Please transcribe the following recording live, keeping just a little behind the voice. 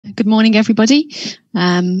Good morning, everybody.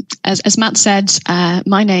 As Matt said,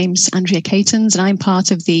 my name's Andrea Catons, and I'm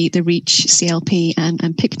part of the REACH CLP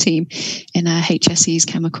and PIC team in HSE's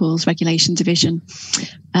Chemicals Regulation Division.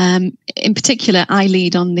 In particular, I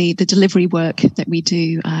lead on the delivery work that we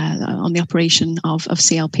do on the operation of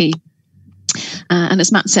CLP. And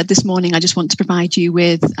as Matt said this morning, I just want to provide you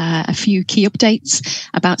with a few key updates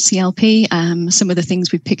about CLP, some of the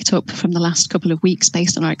things we've picked up from the last couple of weeks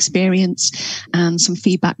based on our experience, and some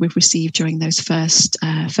feedback we've received during those first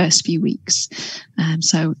few weeks.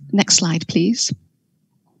 So next slide, please.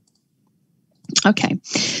 Okay,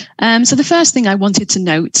 so the first thing I wanted to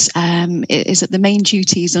note is that the main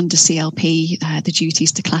duties under CLP, the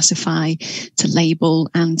duties to classify, to label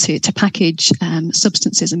and to package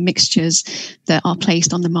substances and mixtures that are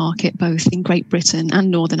placed on the market both in Great Britain and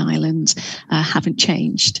Northern Ireland haven't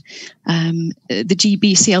changed. The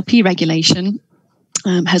GB CLP regulation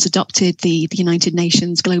has adopted the United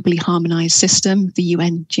Nations Globally Harmonised System, the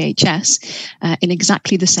UNGHS, in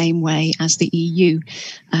exactly the same way as the EU.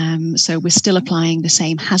 So we're still applying the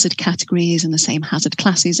same hazard categories and the same hazard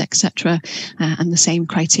classes, etc., and the same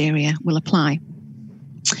criteria will apply.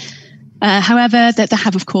 However, there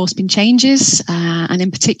have, of course, been changes, and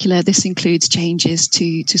in particular, this includes changes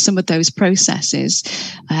to some of those processes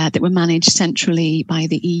that were managed centrally by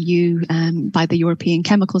the EU, by the European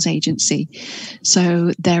Chemicals Agency.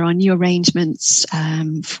 So there are new arrangements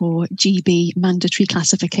for GB mandatory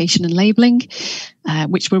classification and labelling,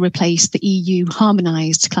 which will replace the EU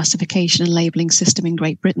harmonised classification and labelling system in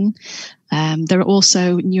Great Britain. There are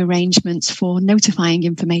also new arrangements for notifying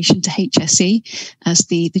information to HSE as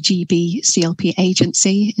the GB CLP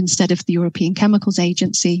agency instead of the European Chemicals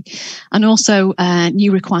Agency, and also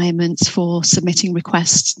new requirements for submitting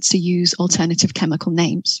requests to use alternative chemical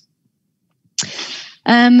names.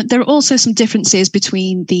 There are also some differences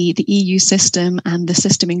between the EU system and the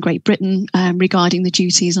system in Great Britain regarding the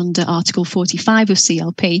duties under Article 45 of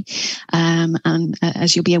CLP. And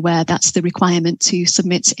as you'll be aware, that's the requirement to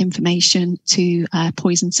submit information to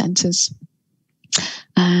poison centres.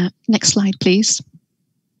 Next slide, please.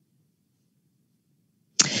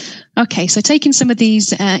 Okay, so taking some of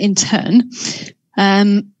these in turn.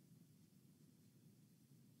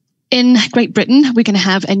 In Great Britain, we're going to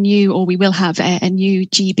have we will have a new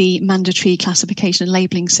GB mandatory classification and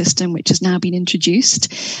labelling system, which has now been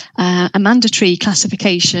introduced. A mandatory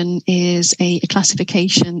classification is a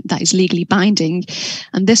classification that is legally binding,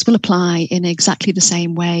 and this will apply in exactly the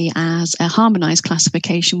same way as a harmonised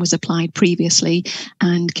classification was applied previously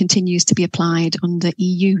and continues to be applied under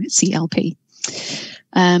EU CLP.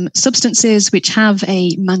 Substances which have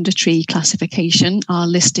a mandatory classification are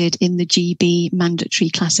listed in the GB Mandatory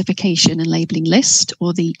Classification and Labelling List,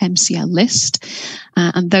 or the MCL list,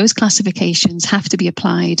 and those classifications have to be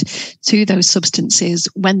applied to those substances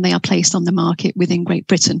when they are placed on the market within Great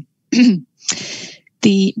Britain.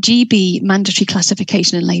 The GB Mandatory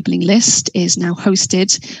Classification and Labelling List is now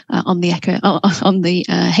hosted on the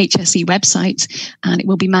HSE website, and it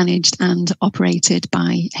will be managed and operated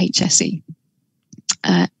by HSE.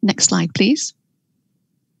 Next slide, please.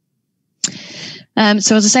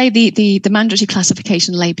 So as I say, the mandatory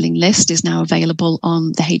classification labelling list is now available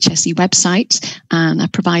on the HSE website, and I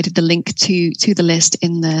provided the link to the list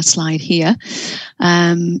in the slide here.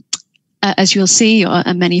 As you'll see,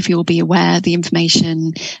 and many of you will be aware, the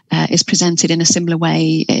information is presented in a similar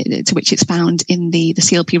way to which it's found in the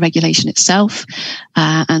CLP regulation itself,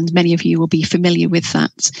 and many of you will be familiar with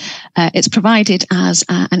that. It's provided as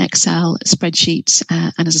an Excel spreadsheet,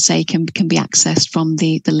 and as I say, can be accessed from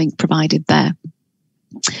the link provided there.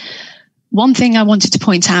 One thing I wanted to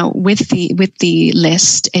point out with the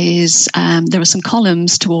list is there are some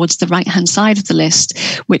columns towards the right-hand side of the list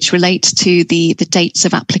which relate to the dates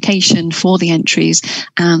of application for the entries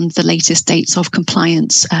and the latest dates of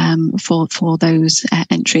compliance for those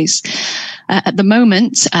entries. At the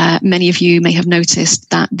moment, many of you may have noticed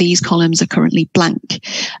that these columns are currently blank.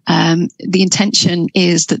 The intention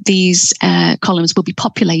is that these columns will be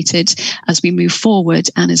populated as we move forward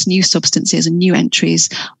and as new substances and new entries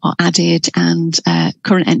are added and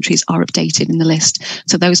current entries are updated in the list.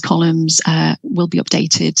 So those columns will be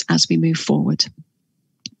updated as we move forward.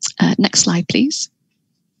 Next slide, please.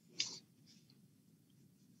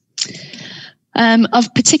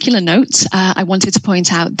 Of particular note, I wanted to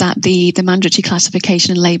point out that the mandatory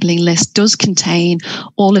classification and labelling list does contain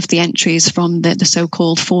all of the entries from the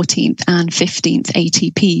so-called 14th and 15th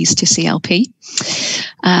ATPs to CLP.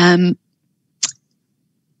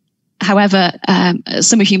 However,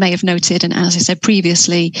 some of you may have noted, and as I said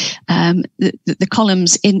previously, the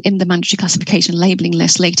columns in the mandatory classification labelling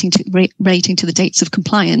list relating to the dates of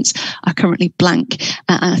compliance are currently blank.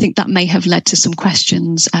 And I think that may have led to some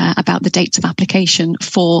questions about the dates of application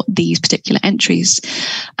for these particular entries.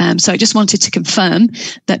 So I just wanted to confirm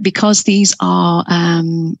that because these are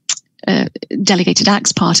delegated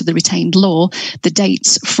acts, part of the retained law, the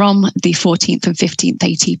dates from the 14th and 15th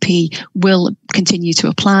ATP will continue to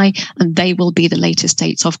apply, and they will be the latest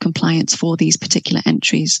dates of compliance for these particular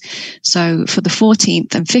entries. So for the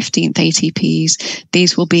 14th and 15th ATPs,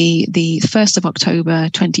 these will be the 1st of October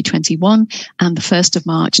 2021 and the 1st of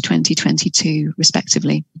March 2022,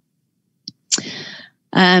 respectively.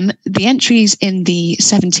 The entries in the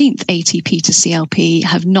 17th ATP to CLP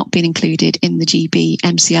have not been included in the GB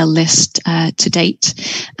MCL list to date.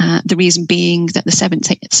 The reason being that the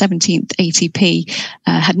 17th ATP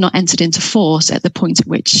had not entered into force at the point at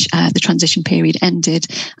which the transition period ended,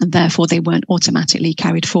 and therefore they weren't automatically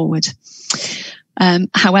carried forward.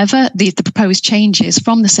 However, the proposed changes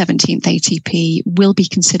from the 17th ATP will be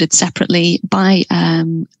considered separately by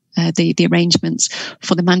the arrangements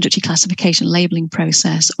for the mandatory classification labelling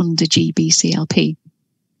process under GBCLP.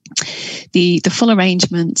 The full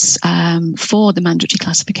arrangements for the mandatory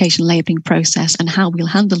classification labelling process and how we'll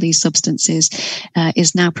handle these substances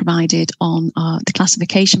is now provided on the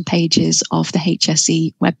classification pages of the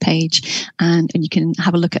HSE webpage, and you can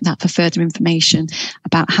have a look at that for further information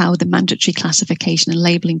about how the mandatory classification and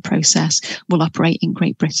labelling process will operate in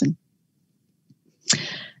Great Britain.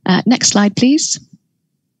 Next slide, please.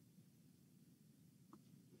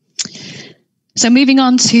 So moving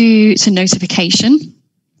on to notification.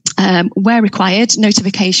 Where required,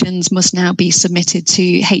 notifications must now be submitted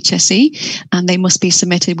to HSE, and they must be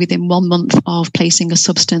submitted within 1 month of placing a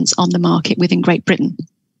substance on the market within Great Britain.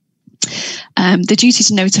 The duty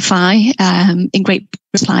to notify in Great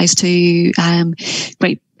Britain applies to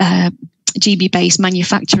GB-based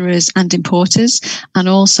manufacturers and importers, and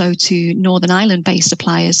also to Northern Ireland-based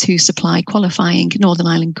suppliers who supply qualifying Northern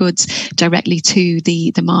Ireland goods directly to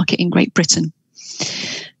the market in Great Britain.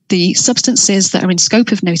 The substances that are in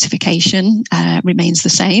scope of notification remains the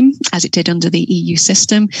same as it did under the EU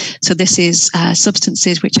system. So this is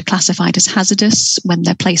substances which are classified as hazardous when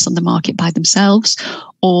they're placed on the market by themselves,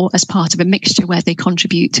 or as part of a mixture where they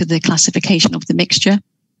contribute to the classification of the mixture.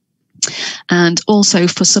 And also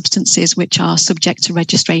for substances which are subject to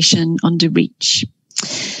registration under REACH.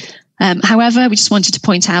 However, we just wanted to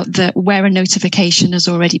point out that where a notification has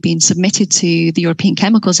already been submitted to the European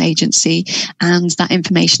Chemicals Agency and that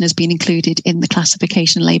information has been included in the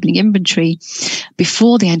classification labelling inventory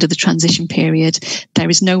before the end of the transition period, there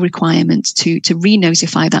is no requirement to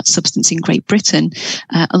re-notify that substance in Great Britain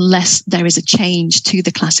unless there is a change to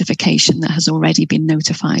the classification that has already been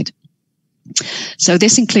notified. So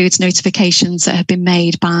this includes notifications that have been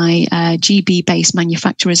made by GB-based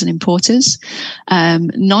manufacturers and importers,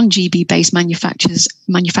 non-GB-based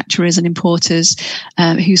manufacturers and importers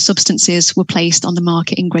whose substances were placed on the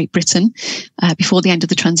market in Great Britain before the end of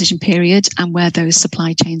the transition period and where those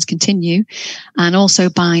supply chains continue, and also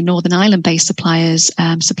by Northern Ireland-based suppliers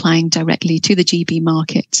supplying directly to the GB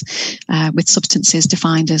market with substances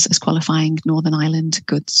defined as qualifying Northern Ireland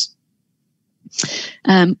goods.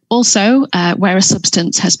 Also, where a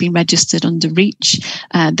substance has been registered under REACH,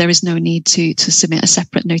 there is no need to submit a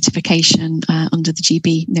separate notification under the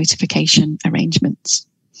GB notification arrangements.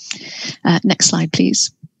 Next slide,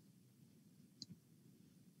 please.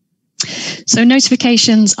 So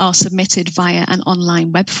notifications are submitted via an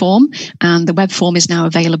online web form, and the web form is now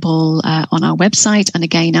available on our website. And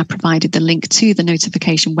again, I've provided the link to the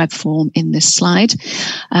notification web form in this slide.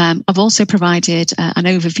 I've also provided an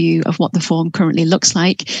overview of what the form currently looks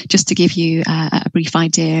like, just to give you a brief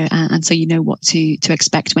idea and so you know what to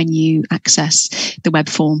expect when you access the web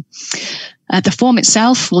form. The form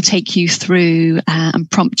itself will take you through and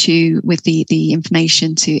prompt you with the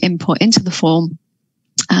information to input into the form.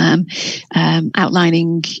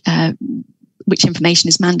 Outlining which information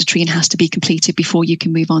is mandatory and has to be completed before you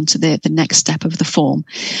can move on to the next step of the form.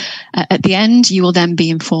 At the end, you will then be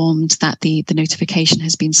informed that the notification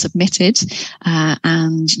has been submitted,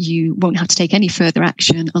 and you won't have to take any further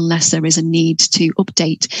action unless there is a need to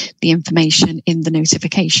update the information in the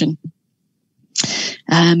notification.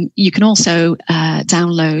 You can also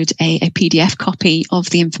download a PDF copy of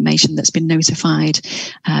the information that's been notified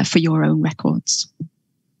for your own records.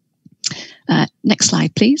 Next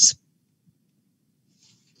slide, please.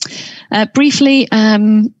 Briefly,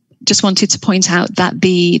 just wanted to point out that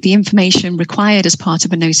the information required as part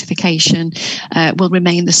of a notification will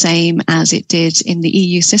remain the same as it did in the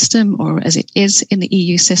EU system, or as it is in the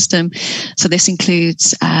EU system. So this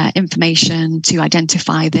includes information to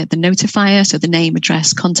identify the notifier, so the name,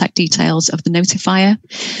 address, contact details of the notifier.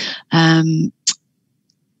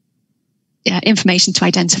 Information to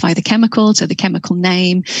identify the chemical, so the chemical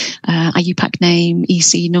name, IUPAC name,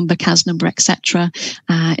 EC number, CAS number, etc.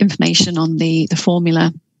 Information on the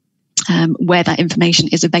formula, where that information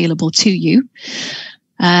is available to you.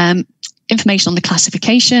 Information on the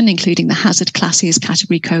classification, including the hazard classes,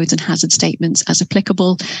 category codes, and hazard statements as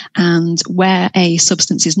applicable, and where a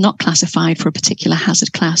substance is not classified for a particular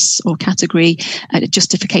hazard class or category, a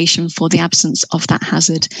justification for the absence of that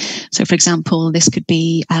hazard. So, for example, this could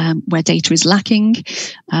be where data is lacking,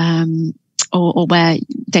 or where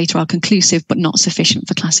data are conclusive but not sufficient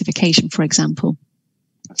for classification, for example.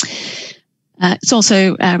 It's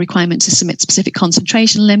also a requirement to submit specific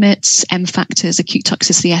concentration limits, M factors, acute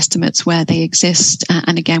toxicity estimates where they exist,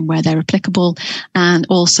 and again where they're applicable, and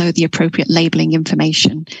also the appropriate labelling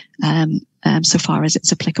information so far as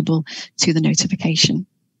it's applicable to the notification.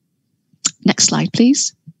 Next slide,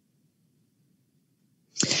 please.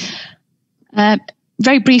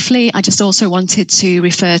 Very briefly, I just also wanted to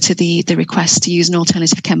refer to the request to use an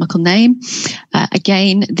alternative chemical name.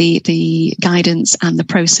 Again, the guidance and the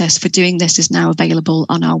process for doing this is now available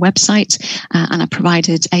on our website, and I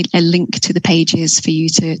provided a link to the pages for you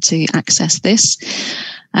to access this.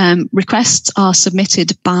 Requests are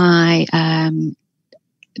submitted by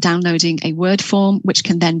downloading a Word form, which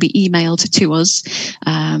can then be emailed to us.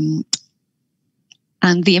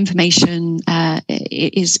 And the information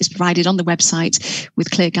is provided on the website with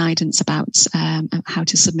clear guidance about how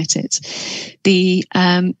to submit it. The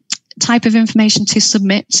type of information to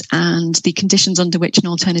submit and the conditions under which an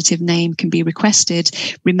alternative name can be requested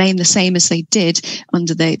remain the same as they did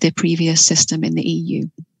under the previous system in the EU.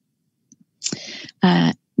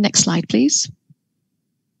 Next slide, please.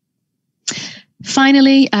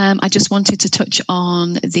 Finally, I just wanted to touch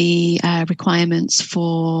on the requirements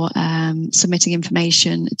for submitting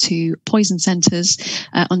information to poison centres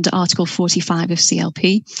under Article 45 of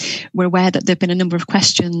CLP. We're aware that there have been a number of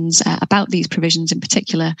questions about these provisions in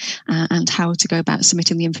particular, and how to go about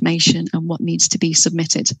submitting the information and what needs to be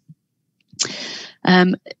submitted.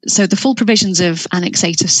 So the full provisions of Annex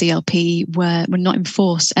 8 of CLP were not in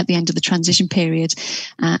force at the end of the transition period,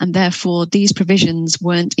 and therefore these provisions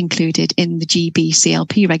weren't included in the GB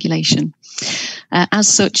CLP regulation. As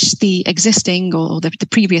such, the existing or the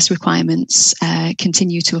previous requirements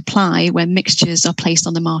continue to apply when mixtures are placed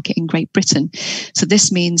on the market in Great Britain. So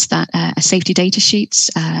this means that a safety data sheets,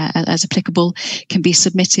 as applicable, can be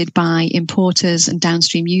submitted by importers and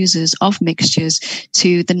downstream users of mixtures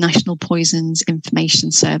to the National Poisons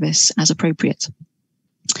Information Service as appropriate.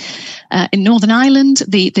 In Northern Ireland,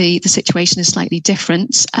 the situation is slightly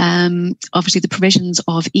different. Obviously, the provisions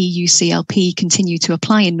of EU CLP continue to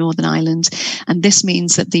apply in Northern Ireland, and this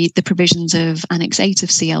means that the provisions of Annex 8 of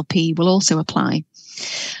CLP will also apply.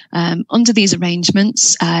 Under these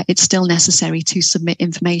arrangements, it's still necessary to submit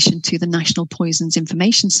information to the National Poisons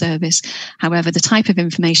Information Service. However, the type of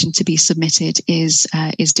information to be submitted is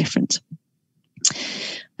different.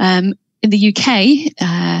 In the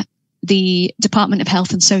UK, the Department of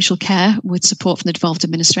Health and Social Care, with support from the devolved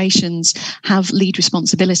administrations, have lead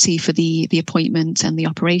responsibility for the appointment and the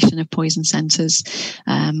operation of poison centres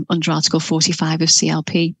under Article 45 of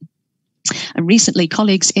CLP. And recently,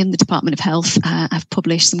 colleagues in the Department of Health have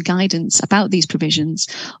published some guidance about these provisions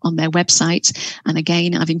on their website. And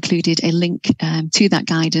again, I've included a link to that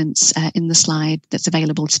guidance in the slide that's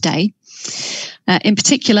available today. In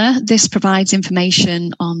particular, this provides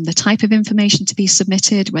information on the type of information to be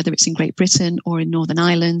submitted, whether it's in Great Britain or in Northern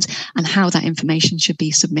Ireland, and how that information should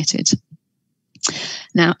be submitted.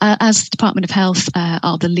 Now, as the Department of Health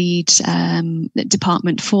are the lead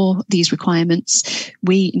department for these requirements,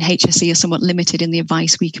 we in HSE are somewhat limited in the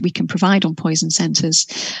advice we can provide on poison centres.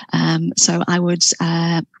 So I would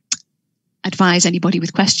advise anybody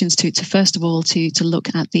with questions to first of all to look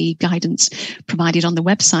at the guidance provided on the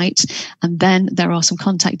website, and then there are some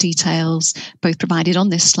contact details both provided on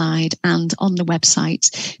this slide and on the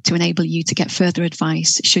website to enable you to get further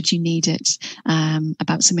advice should you need it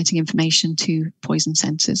about submitting information to poison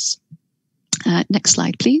centres. Next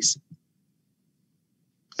slide, please.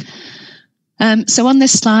 So on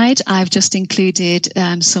this slide, I've just included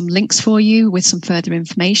some links for you with some further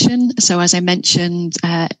information. So as I mentioned,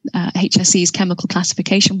 HSE's chemical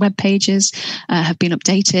classification web pages have been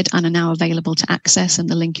updated and are now available to access, and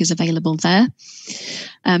the link is available there.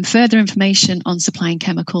 Further information on supplying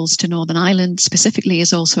chemicals to Northern Ireland specifically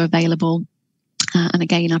is also available. And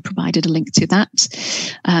again, I provided a link to that.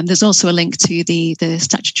 There's also a link to the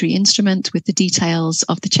statutory instrument with the details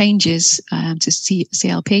of the changes to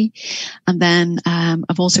CLP. And then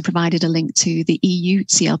I've also provided a link to the EU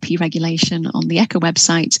CLP regulation on the ECHO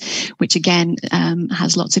website, which again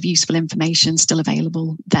has lots of useful information still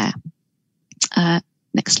available there.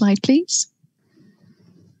 Next slide, please.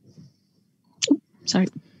 Oh, sorry.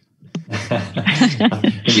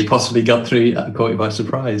 You possibly got through, caught you by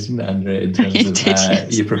surprise, didn't it, Andrea, in terms of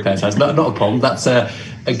yes. Your prepared slides. Not a problem. That's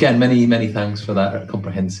again, many thanks for that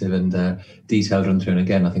comprehensive and detailed run through. And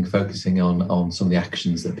again, I think focusing on some of the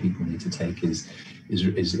actions that people need to take is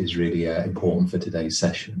really important for today's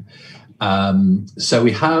session. So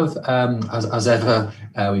we have, as ever,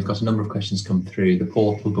 we've got a number of questions come through the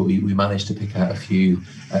portal, but we managed to pick out a few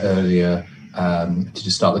earlier to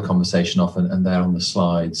just start the conversation off, and they're on the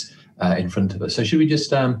slides in front of us. So should we just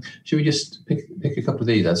pick a couple of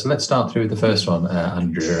these out? So let's start through with the first one,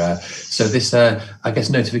 Andrew. So this, I guess,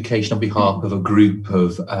 notification on behalf of a group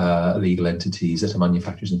of legal entities that are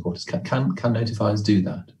manufacturers and importers. Can notifiers do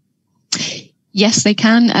that? Yes, they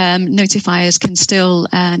can. Notifiers can still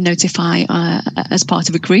notify as part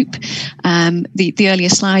of a group. The earlier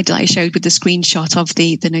slide that I showed with the screenshot of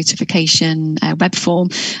the notification web form,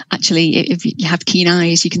 actually, if you have keen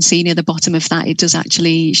eyes, you can see near the bottom of that, it does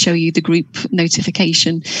actually show you the group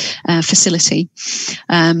notification facility.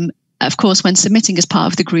 Of course, when submitting as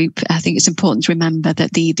part of the group, I think it's important to remember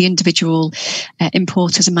that the individual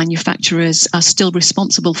importers and manufacturers are still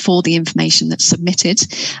responsible for the information that's submitted,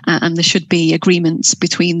 and there should be agreements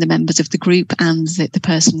between the members of the group and the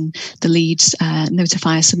person, the lead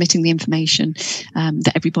notifier submitting the information,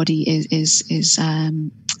 that everybody is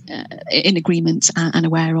in agreement and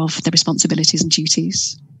aware of their responsibilities and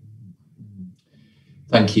duties.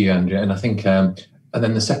 Thank you, Andrea. And I think and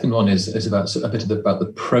then the second one is about a bit about the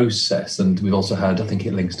process, and we've also had, I think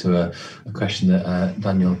it links to a question that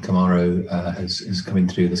Daniel Camaro is coming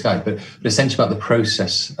through the Skype, but essentially about the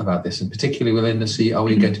process about this, and particularly within the C, are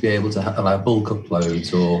we going to be able to allow bulk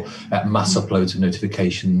uploads or mass uploads of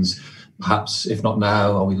notifications? Perhaps, if not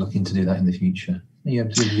now, are we looking to do that in the future? Are you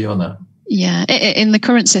able to give a view on that? Yeah, in the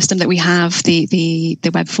current system that we have, the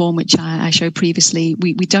web form, which I showed previously,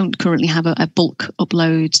 we don't currently have a bulk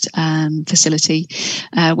upload facility.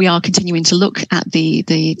 We are continuing to look at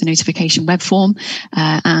the notification web form,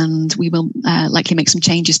 and we will likely make some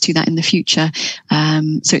changes to that in the future.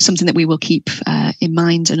 So it's something that we will keep in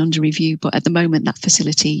mind and under review, but at the moment that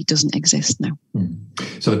facility doesn't exist now.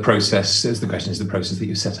 So the process, the question is the process that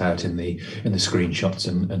you set out in the screenshots,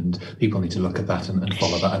 and people need to look at that and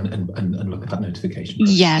follow that and look at that notification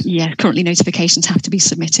process. Yeah. Currently, notifications have to be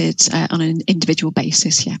submitted on an individual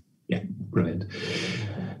basis. Yeah, brilliant.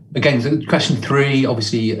 Again, so question 3,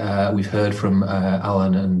 obviously, we've heard from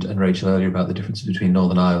Alan and Rachel earlier about the differences between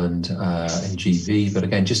Northern Ireland and GB. But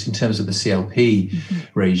again, just in terms of the CLP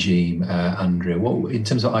regime, Andrea, what in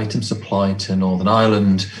terms of items supplied to Northern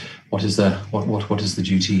Ireland, what is the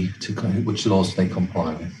duty to, which laws do they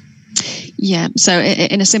comply with? Yeah, so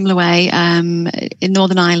in a similar way, in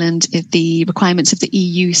Northern Ireland, the requirements of the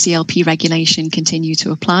EU CLP regulation continue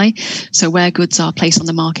to apply. So where goods are placed on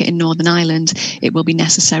the market in Northern Ireland, it will be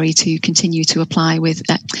necessary to continue to comply with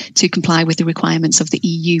the requirements of the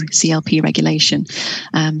EU CLP regulation.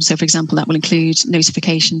 So, for example, that will include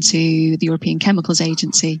notification to the European Chemicals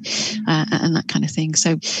Agency and that kind of thing.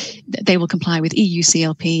 So they will comply with EU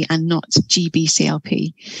CLP and not GB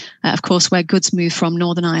CLP. Of course, where goods move from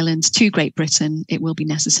Northern Ireland to Great Britain, it will be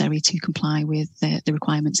necessary to comply with the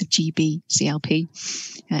requirements of GB CLP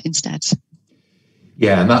instead.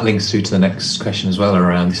 Yeah, and that links through to the next question as well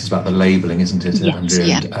around, this is about the labelling, isn't it, yes, Andrea?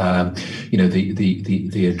 Yeah. And,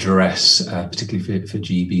 the address, particularly for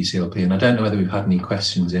GB CLP. And I don't know whether we've had any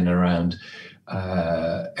questions in around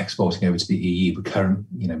exporting over to the EU, but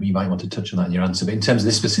you might want to touch on that in your answer. But in terms of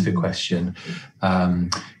this specific question,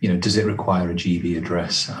 does it require a GB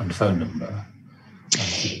address and phone number?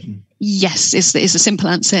 Yes, is a simple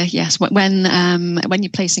answer. Yes, when you're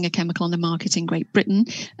placing a chemical on the market in Great Britain,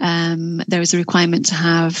 there is a requirement to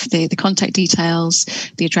have the contact details,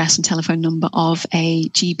 the address and telephone number of a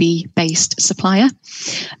GB-based supplier.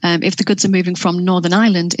 If the goods are moving from Northern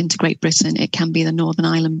Ireland into Great Britain, it can be the Northern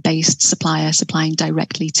Ireland-based supplier supplying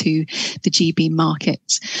directly to the GB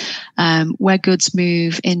market. Where goods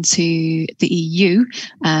move into the EU,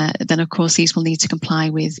 then of course these will need to comply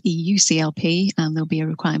with EU CLP, and there'll be a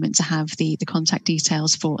requirement to have the contact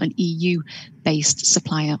details for an EU-based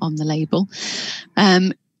supplier on the label.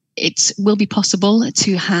 It will be possible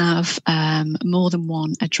to have more than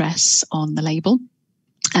one address on the label.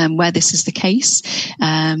 Where this is the case,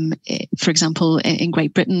 for example, in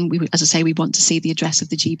Great Britain, as I say, we want to see the address of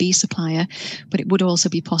the GB supplier, but it would also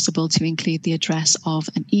be possible to include the address of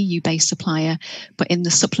an EU-based supplier, but in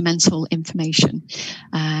the supplemental information.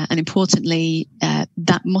 And importantly,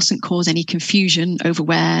 that mustn't cause any confusion over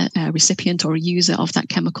where a recipient or a user of that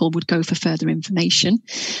chemical would go for further information.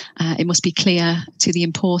 It must be clear to the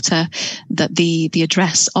importer that the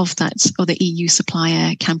address of that other EU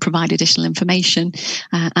supplier can provide additional information,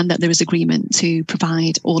 and that there is agreement to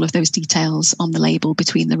provide all of those details on the label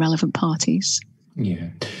between the relevant parties. Yeah,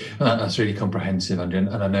 that's really comprehensive, Andrew,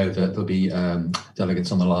 and I know that there'll be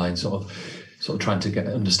delegates on the line sort of trying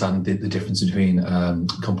to understand the difference between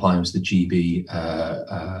compliance with the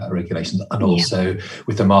GB regulations and also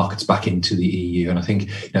with the markets back into the EU. And I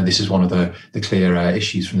think this is one of the clear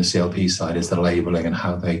issues from the CLP side, is the labelling and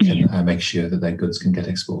how they can make sure that their goods can get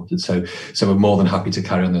exported. So we're more than happy to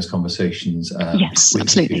carry on those conversations. Yes,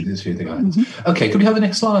 absolutely. Through the guidance. Okay, could we have the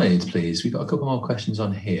next slide, please? We've got a couple more questions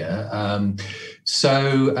on here.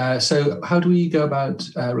 So how do we go about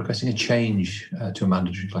requesting a change to a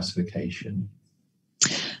mandatory classification?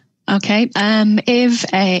 Okay, if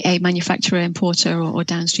a manufacturer, importer or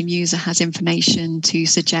downstream user has information to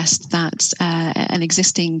suggest that an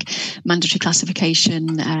existing mandatory classification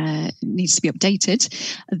needs to be updated,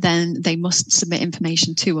 then they must submit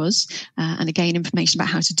information to us. And again, information about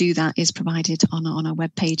how to do that is provided on our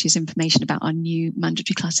web pages, information about our new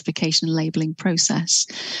mandatory classification and labelling process.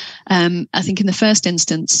 I think in the first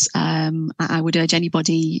instance, I would urge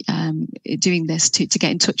anybody doing this to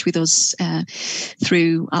get in touch with us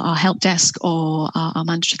through our help desk or our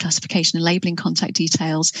mandatory classification and labelling contact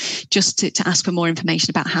details, just to ask for more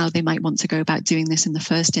information about how they might want to go about doing this in the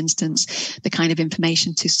first instance, the kind of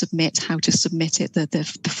information to submit, how to submit it,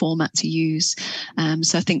 the format to use.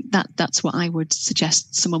 So I think that's what I would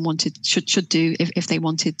suggest someone should do if they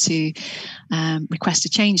wanted to request a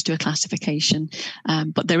change to a classification.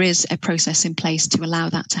 But there is a process in place to allow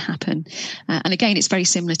that to happen. And again, it's very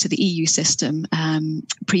similar to the EU system.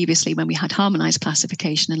 Previously, when we had harmonised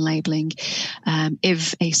classification and labelling,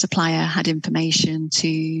 if a supplier had information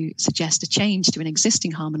to suggest a change to an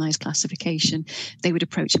existing harmonised classification, they would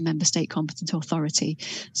approach a member state competent authority.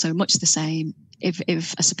 So much the same.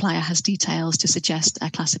 If a supplier has details to suggest a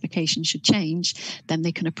classification should change, then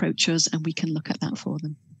they can approach us and we can look at that for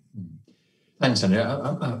them. Thanks,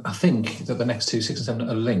 Andrea. I think that the next 2, 6 and 7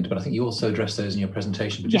 are linked, but I think you also addressed those in your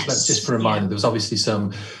presentation. But just for a reminder, there was obviously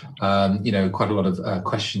some, quite a lot of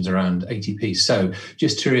questions around ATP. So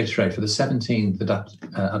just to reiterate, for the 17th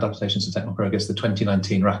adaptations to technical progress, the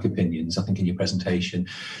 2019 RAC opinions, I think in your presentation,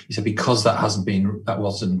 you said because that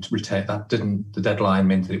wasn't retained, the deadline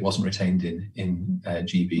meant that it wasn't retained in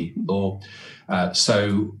GB law.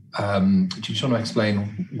 So do you just want to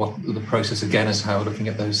explain what the process again is, how we're looking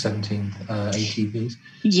at those 17 ATPs?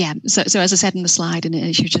 Yeah, so as I said in the slide, and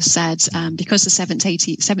as you just said, because the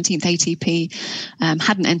 17th ATP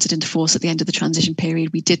hadn't entered into force at the end of the transition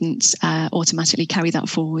period, we didn't automatically carry that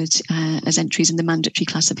forward as entries in the mandatory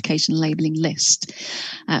classification and labelling list.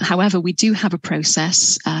 However, we do have a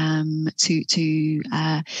process to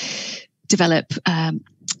develop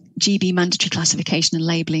GB mandatory classification and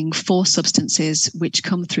labelling for substances which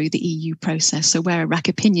come through the EU process. So where a RAC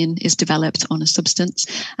opinion is developed on a substance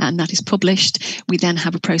and that is published, we then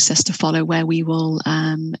have a process to follow where we will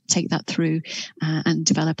take that through and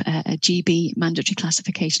develop a GB mandatory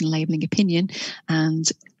classification and labelling opinion,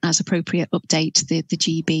 and as appropriate, update the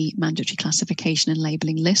GB mandatory classification and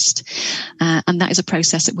labelling list. And that is a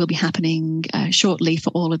process that will be happening shortly for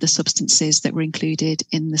all of the substances that were included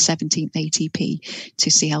in the 17th ATP to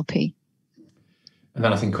CLP. And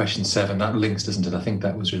then I think question 7, that links, doesn't it? I think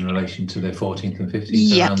that was in relation to the 14th and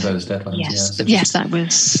 15th around those deadlines. Yes, that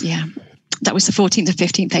was, That was the 14th and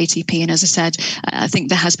 15th ATP. And as I said, I think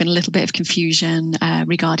there has been a little bit of confusion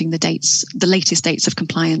regarding the latest dates of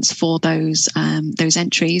compliance for those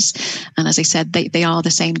entries. And as I said, they are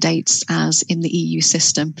the same dates as in the EU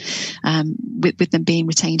system, with them being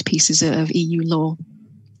retained pieces of EU law.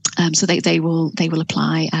 So they will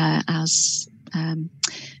apply as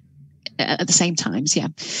at the same times.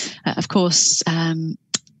 Of course,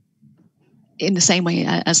 in the same way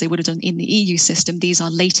as they would have done in the EU system, these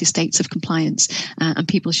are latest dates of compliance, and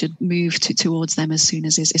people should move towards them as soon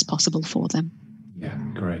as is possible for them. Yeah,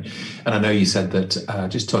 great. And I know you said that,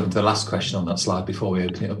 just talking to the last question on that slide before we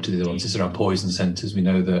open it up to the other ones, this is around poison centres. We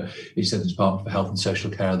know that you said the Department for Health and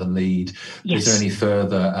Social Care are the lead. Yes. Is there any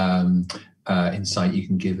further insight you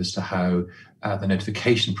can give as to how the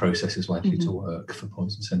notification process is likely to work for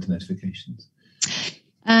poison centre notifications?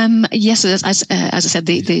 Yes, as I said,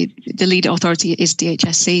 the lead authority is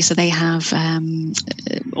DHSC, so they have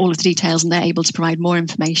all of the details and they're able to provide more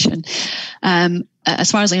information.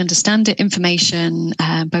 As far as I understand it, information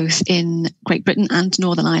both in Great Britain and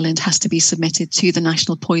Northern Ireland has to be submitted to the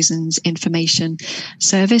National Poisons Information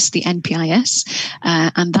Service, the NPIS,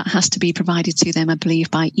 and that has to be provided to them, I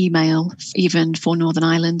believe, by email. Even for Northern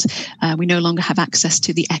Ireland, we no longer have access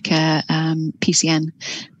to the ECHA PCN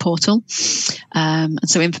portal, and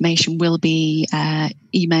so information will be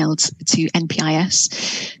emailed to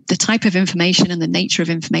NPIS. The type of information and the nature of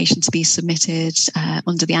information to be submitted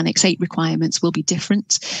under the Annex 8 requirements will be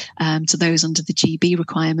different to those under the GB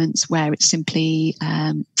requirements, where it's simply,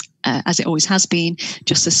 as it always has been,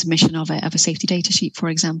 just the submission of a safety data sheet, for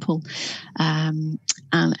example. And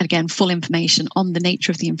again, full information on the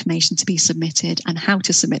nature of the information to be submitted and how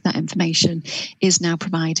to submit that information is now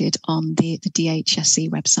provided on the DHSC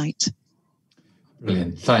website.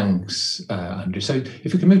 Brilliant. Thanks, Andrew. So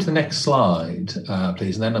if we can move to the next slide,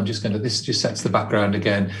 please. And then I'm just going to, this just sets the background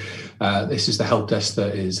again. This is the help desk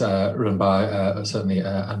that is run by certainly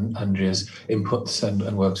Andrea's inputs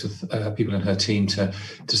and works with people in her team to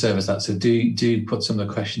serve as that. So do put some of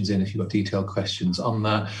the questions in if you've got detailed questions on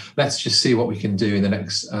that. Let's just see what we can do in the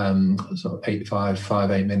next sort of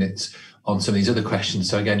 8 minutes on some of these other questions.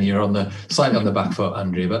 So again, you're on the slightly on the back foot,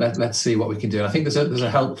 Andrea, but let's see what we can do. And I think there's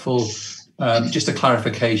a helpful just a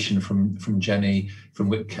clarification from Jenny from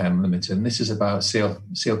Whitcomb Limited, and this is about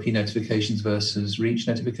CLP notifications versus REACH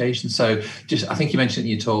notifications. So I think you mentioned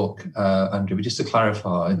in your talk, Andrew, but just to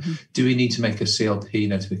clarify, do we need to make a CLP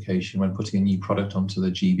notification when putting a new product onto the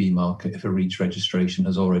GB market if a REACH registration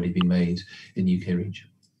has already been made in UK REACH?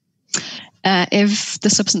 If the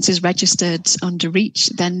substance is registered under REACH,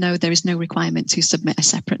 then no, there is no requirement to submit a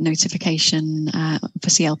separate notification for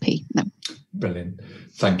CLP. No. Brilliant.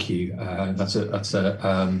 Thank you. That's a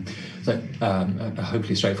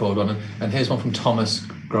hopefully straightforward one. And here's one from Thomas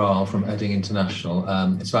Grahl from Edding International.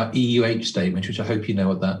 It's about EUH statement, which I hope you know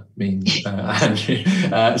what that means, Andrew.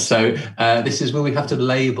 So this is, will we have to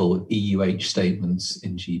label EUH statements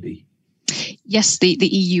in GB? Yes, the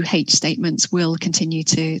EUH statements will continue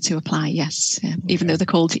to apply, yes, even though they're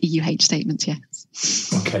called EUH statements,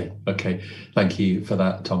 yes. Okay. Thank you for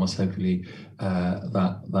that, Thomas. Hopefully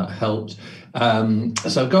that helped.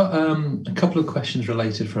 So I've got a couple of questions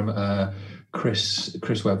related from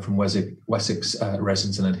Chris Webb from Wessex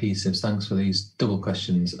Resins and Adhesives. Thanks for these double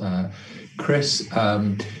questions, Chris.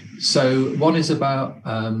 So one is about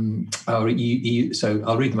our EU. So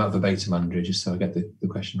I'll read them out verbatim, Andrew, just so I get the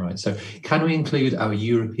question right. So can we include our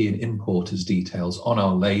European importers' details on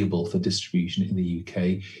our label for distribution in the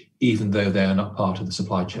UK, even though they are not part of the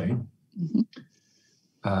supply chain?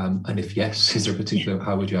 And if yes, is there a particular,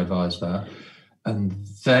 how would you advise that? And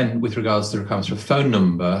then with regards to the requirements for a phone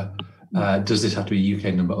number, does this have to be a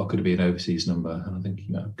UK number or could it be an overseas number? And I think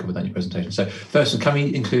you covered that in your presentation. So first, can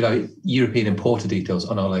we include our European importer details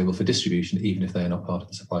on our label for distribution, even if they are not part of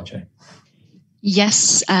the supply chain?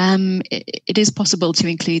 Yes, it is possible to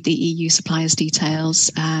include the EU suppliers'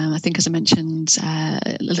 details. I think, as I mentioned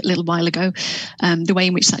a little while ago, the way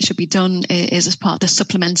in which that should be done is as part of the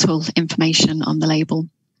supplemental information on the label.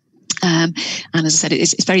 And as I said,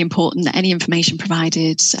 it's very important that any information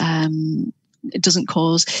provided it doesn't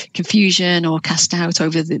cause confusion or cast doubt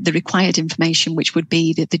over the required information, which would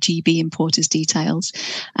be the GB importers' details.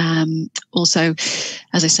 Also,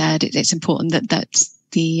 as I said, it's important that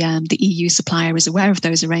the EU supplier is aware of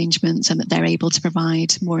those arrangements and that they're able to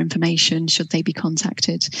provide more information should they be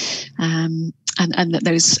contacted, and that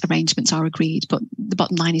those arrangements are agreed. But the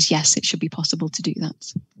bottom line is, yes, it should be possible to do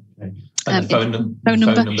that. Okay. And the phone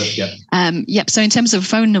number, yeah. Yep. So in terms of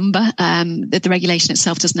phone number, the regulation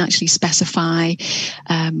itself doesn't actually specify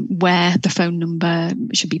where the phone number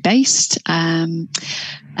should be based.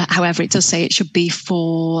 However, it does say it should be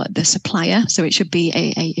for the supplier. So it should be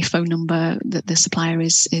a phone number that the supplier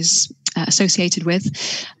is associated with.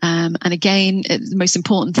 And again, the most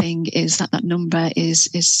important thing is that number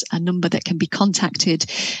is a number that can be contacted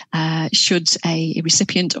should a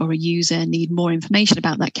recipient or a user need more information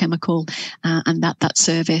about that chemical, and that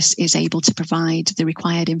service is able to provide the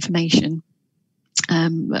required information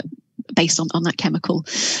based on that chemical.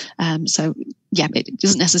 So yeah, it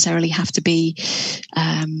doesn't necessarily have to be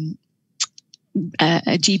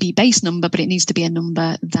a GB base number, but it needs to be a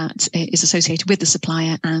number that is associated with the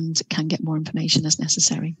supplier and can get more information as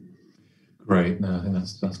necessary. Great. No, I think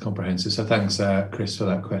that's comprehensive. So thanks, Chris, for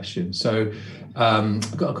that question. So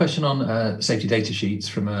I've got a question on safety data sheets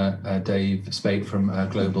from Dave Spate from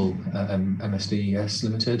Global MSDS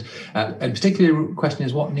Limited. And particularly the question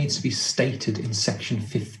is, what needs to be stated in section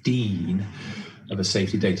 15 of a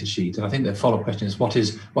safety data sheet? And I think the follow-up question is, what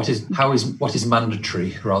is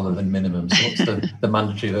mandatory rather than minimum? So what's the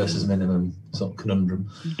mandatory versus minimum sort of conundrum?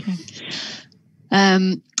 Okay.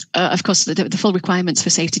 Of course, the full requirements for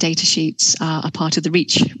safety data sheets are part of the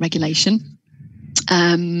REACH regulation.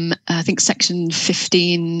 I think section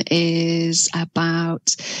 15 is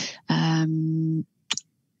about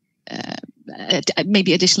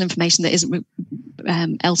maybe additional information that isn't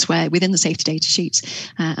elsewhere within the safety data sheets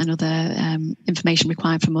and other information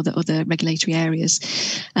required from other regulatory areas.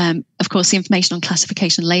 Of course, the information on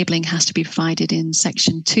classification and labelling has to be provided in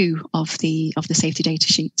section 2 of the safety data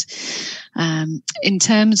sheet. In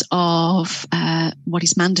terms of what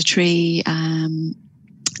is mandatory,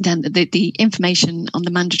 then the information on the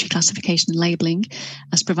mandatory classification and labelling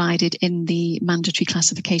as provided in the mandatory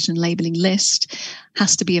classification and labelling list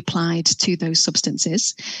has to be applied to those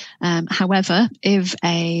substances. However, if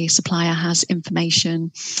a supplier has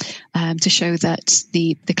information to show that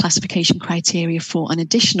the classification criteria for an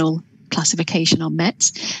additional classification are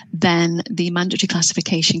met, then the mandatory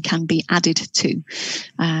classification can be added to.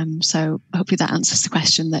 So hopefully that answers the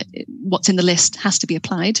question that what's in the list has to be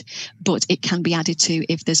applied, but it can be added to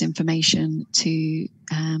if there's information to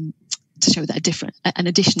show that an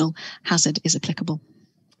additional hazard is applicable.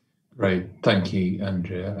 Great, thank you,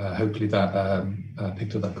 Andrea. Hopefully that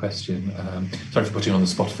picked up that question. Sorry for putting you on the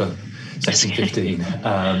spot for section 15.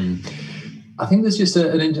 I think there's just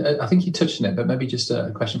I think you touched on it, but maybe just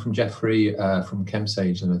a question from Jeffrey from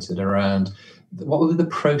ChemSage Limited around what will be the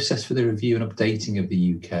process for the review and updating of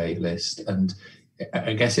the UK list? And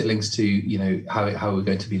I guess it links to, how we're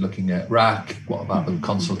going to be looking at RAC. What about the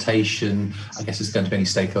consultation? I guess there's going to be any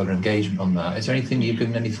stakeholder engagement on that. Is there anything you've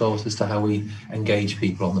given any thought as to how we engage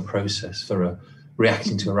people on the process for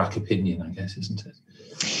reacting to a RAC opinion, I guess, isn't it?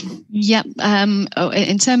 Yeah,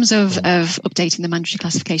 in terms of updating the mandatory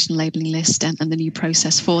classification labelling list and the new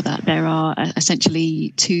process for that, there are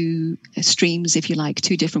essentially two streams, if you like,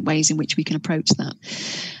 two different ways in which we can approach that.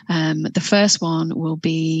 The first one will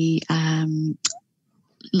be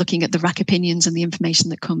looking at the RAC opinions and the information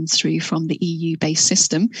that comes through from the EU-based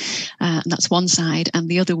system. And that's one side. And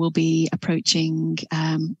the other will be approaching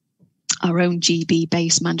our own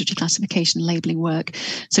GB-based mandatory classification and labelling work.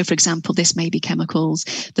 So, for example, this may be chemicals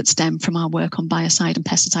that stem from our work on biocide and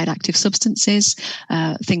pesticide active substances,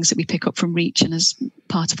 things that we pick up from REACH and as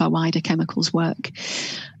part of our wider chemicals work.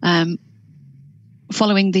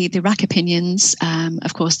 Following the RAC opinions,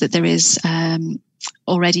 of course, that there is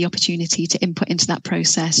already opportunity to input into that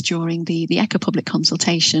process during the ECHA public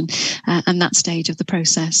consultation and that stage of the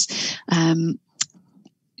process.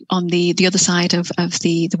 On the other side of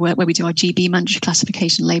the work where we do our GB mandatory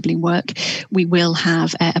classification labelling work, we will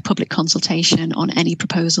have a public consultation on any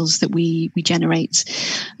proposals that we generate.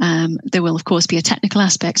 There will, of course, be a technical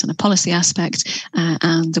aspect and a policy aspect,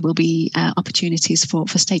 and there will be opportunities for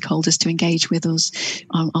stakeholders to engage with us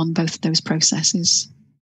on both of those processes.